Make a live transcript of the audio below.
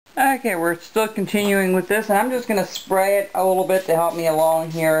Okay, we're still continuing with this, and I'm just going to spray it a little bit to help me along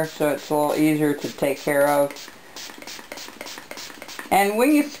here so it's a little easier to take care of. And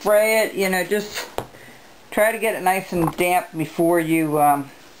when you spray it, you know, just try to get it nice and damp before you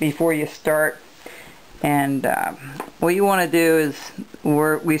start. And what you want to do is,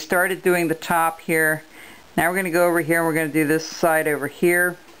 we started doing the top here. Now we're going to go over here and we're going to do this side over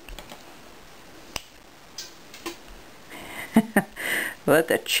here. Let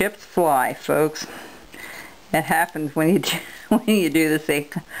the chips fly, folks. That happens when you do this.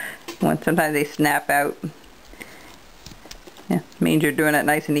 Sometimes they snap out. Yeah, it means you're doing it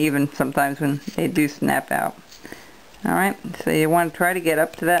nice and even sometimes when they do snap out. Alright, so you want to try to get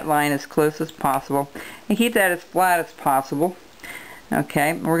up to that line as close as possible and keep that as flat as possible.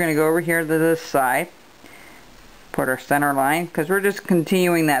 Okay, we're going to go over here to this side, put our center line, because we're just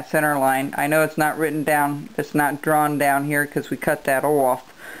continuing that center line. I know it's not written down, it's not drawn down here because we cut that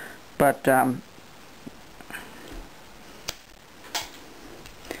off, but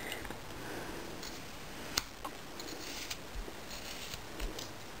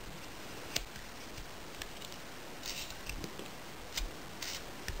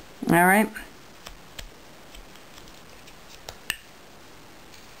alright.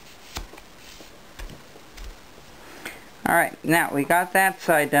 Alright, now we got that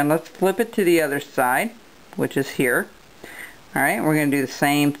side done. Let's flip it to the other side, which is here. Alright, we're going to do the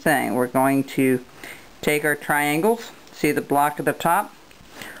same thing. We're going to take our triangles, see the block at the top.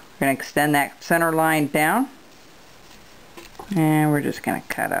 We're going to extend that center line down, and we're just going to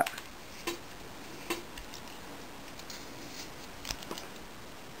cut up.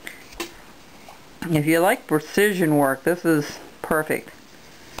 If you like precision work, this is perfect.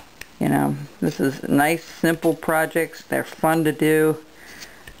 You know, this is nice, simple projects. They're fun to do.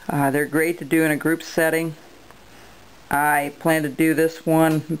 They're great to do in a group setting. I plan to do this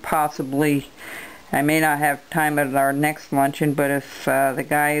one possibly. I may not have time at our next luncheon, but if the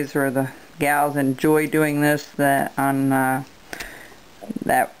guys or the gals enjoy doing this, that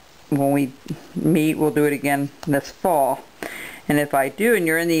when we meet, we'll do it again this fall. And if I do, and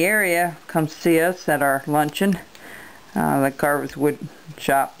you're in the area, come see us at our luncheon, the Carver's Wood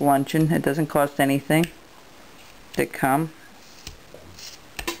Shop luncheon. It doesn't cost anything to come.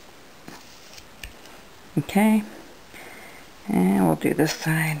 Okay, and we'll do this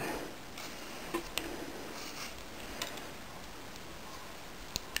side.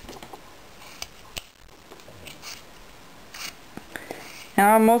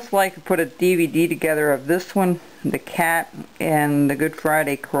 Now, I'll most likely put a DVD together of this one, the cat, and the Good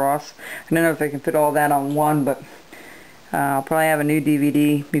Friday cross. I don't know if I can fit all that on one, but I'll probably have a new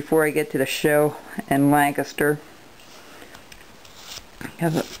DVD before I get to the show in Lancaster.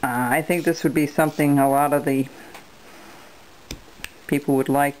 Because I think this would be something a lot of the people would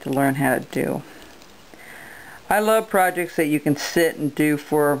like to learn how to do. I love projects that you can sit and do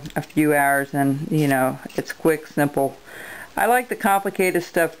for a few hours and, you know, it's quick, simple. I like the complicated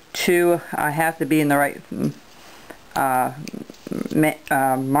stuff too. I have to be in the right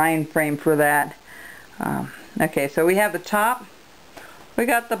mind frame for that. Okay, so we have the top, we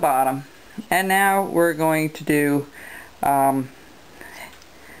got the bottom, and now we're going to do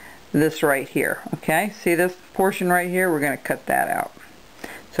this right here. Okay, see this portion right here? We're going to cut that out.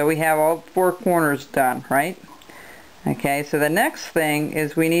 So we have all 4 corners done, right? Okay, so the next thing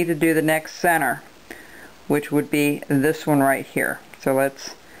is we need to do the next center, which would be this one right here. So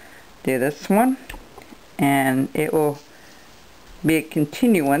let's do this one, and it will be a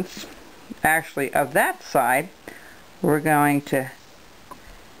continuance actually of that side. We're going to,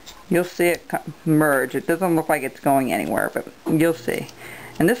 you'll see it merge. It doesn't look like it's going anywhere, but you'll see.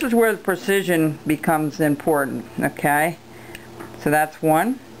 And this is where the precision becomes important. Okay, so that's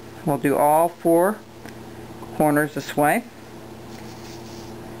one. We'll do all 4 corners this way.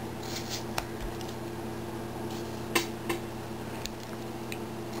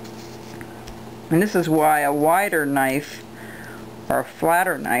 And this is why a wider knife or a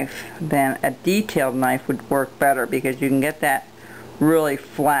flatter knife than a detailed knife would work better, because you can get that really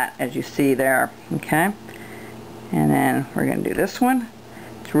flat as you see there. Okay, and then we're going to do this one.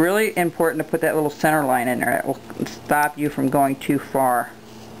 It's really important to put that little center line in there. It will stop you from going too far.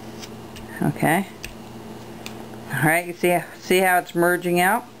 Okay, alright, you see how it's merging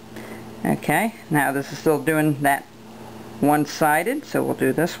out? Okay, now this is still doing that one-sided, so we'll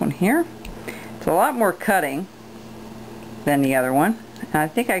do this one here. It's a lot more cutting than the other one. And I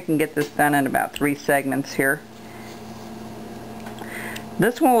think I can get this done in about 3 segments here.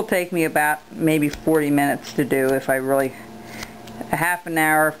 This one will take me about maybe 40 minutes to do, if I really, a half an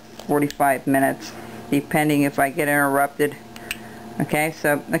hour, 45 minutes, depending if I get interrupted Okay,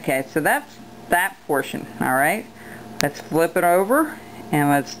 so that's that portion. All right, let's flip it over and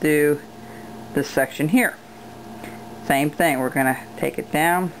let's do this section here. Same thing, we're going to take it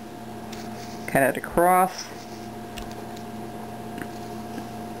down, cut it across.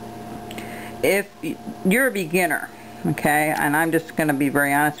 If you're a beginner, okay, and I'm just going to be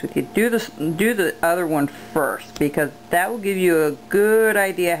very honest with you, do the other one first, because that will give you a good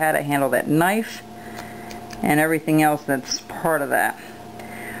idea how to handle that knife and everything else that's part of that.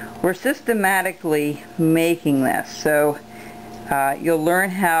 We're systematically making this, so you'll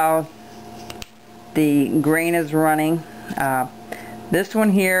learn how the grain is running. This one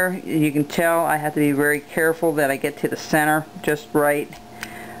here, you can tell I have to be very careful that I get to the center just right.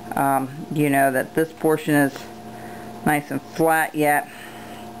 You know that this portion is nice and flat yet.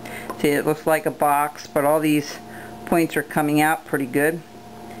 See, it looks like a box, but all these points are coming out pretty good.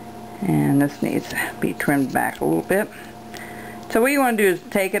 And this needs to be trimmed back a little bit. So what you want to do is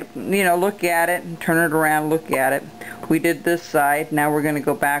take it, you know, look at it, and turn it around, look at it. We did this side, now we're going to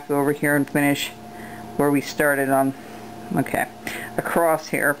go back over here and finish where we started on, okay, across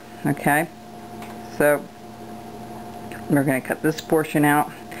here, okay. So we're going to cut this portion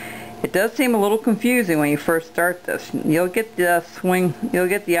out. It does seem a little confusing when you first start this. You'll get the swing, you'll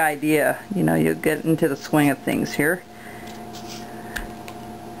get the idea, you know, you'll get into the swing of things here.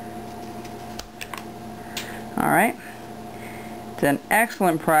 Alright, it's an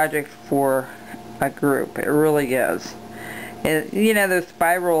excellent project for a group, it really is. You know, those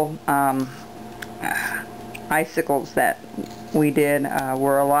spiral icicles that we did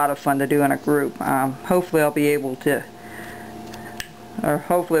were a lot of fun to do in a group. Hopefully I'll be able to, or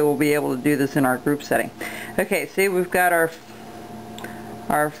hopefully we'll be able to do this in our group setting. Okay, see, we've got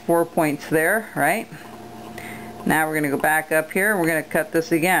our 4 points there, right? Now we're going to go back up here and we're going to cut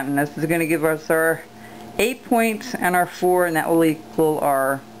this again. And this is going to give us our 8 points and our 4, and that will equal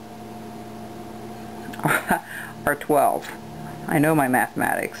our 12. I know my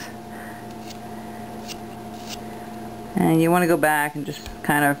mathematics. And you want to go back and just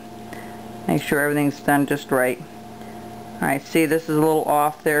kind of make sure everything's done just right. Alright, see, this is a little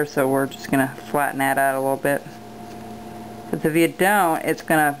off there, so we're just going to flatten that out a little bit. Because if you don't, it's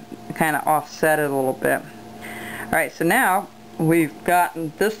going to kind of offset it a little bit. Alright, so now we've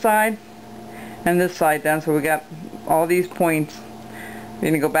gotten this side and this side done, so we got all these points. We're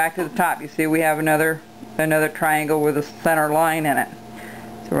going to go back to the top. You see we have another triangle with a center line in it.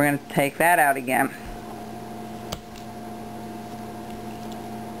 So we're going to take that out again.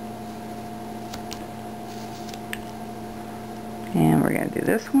 And we're going to do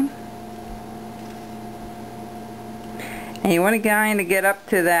this one. And you want to kind of get up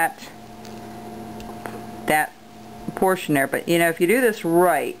to that portion there, but you know, if you do this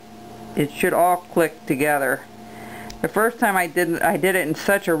right, it should all click together. The first time I did it in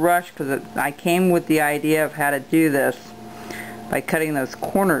such a rush because I came with the idea of how to do this by cutting those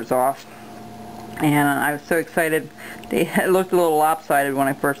corners off, and I was so excited. It looked a little lopsided when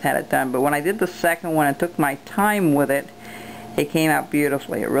I first had it done, but when I did the second one and took my time with it, it came out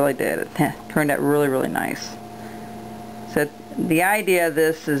beautifully. It really did. It turned out really, really nice. So the idea of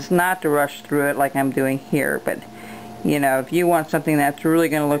this is not to rush through it like I'm doing here, but you know, if you want something that's really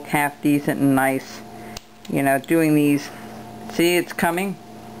going to look half decent and nice, you know, doing these, see, it's coming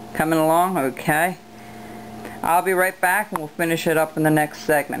along. Okay, I'll be right back and we'll finish it up in the next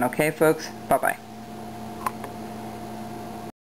segment. Okay folks, bye bye.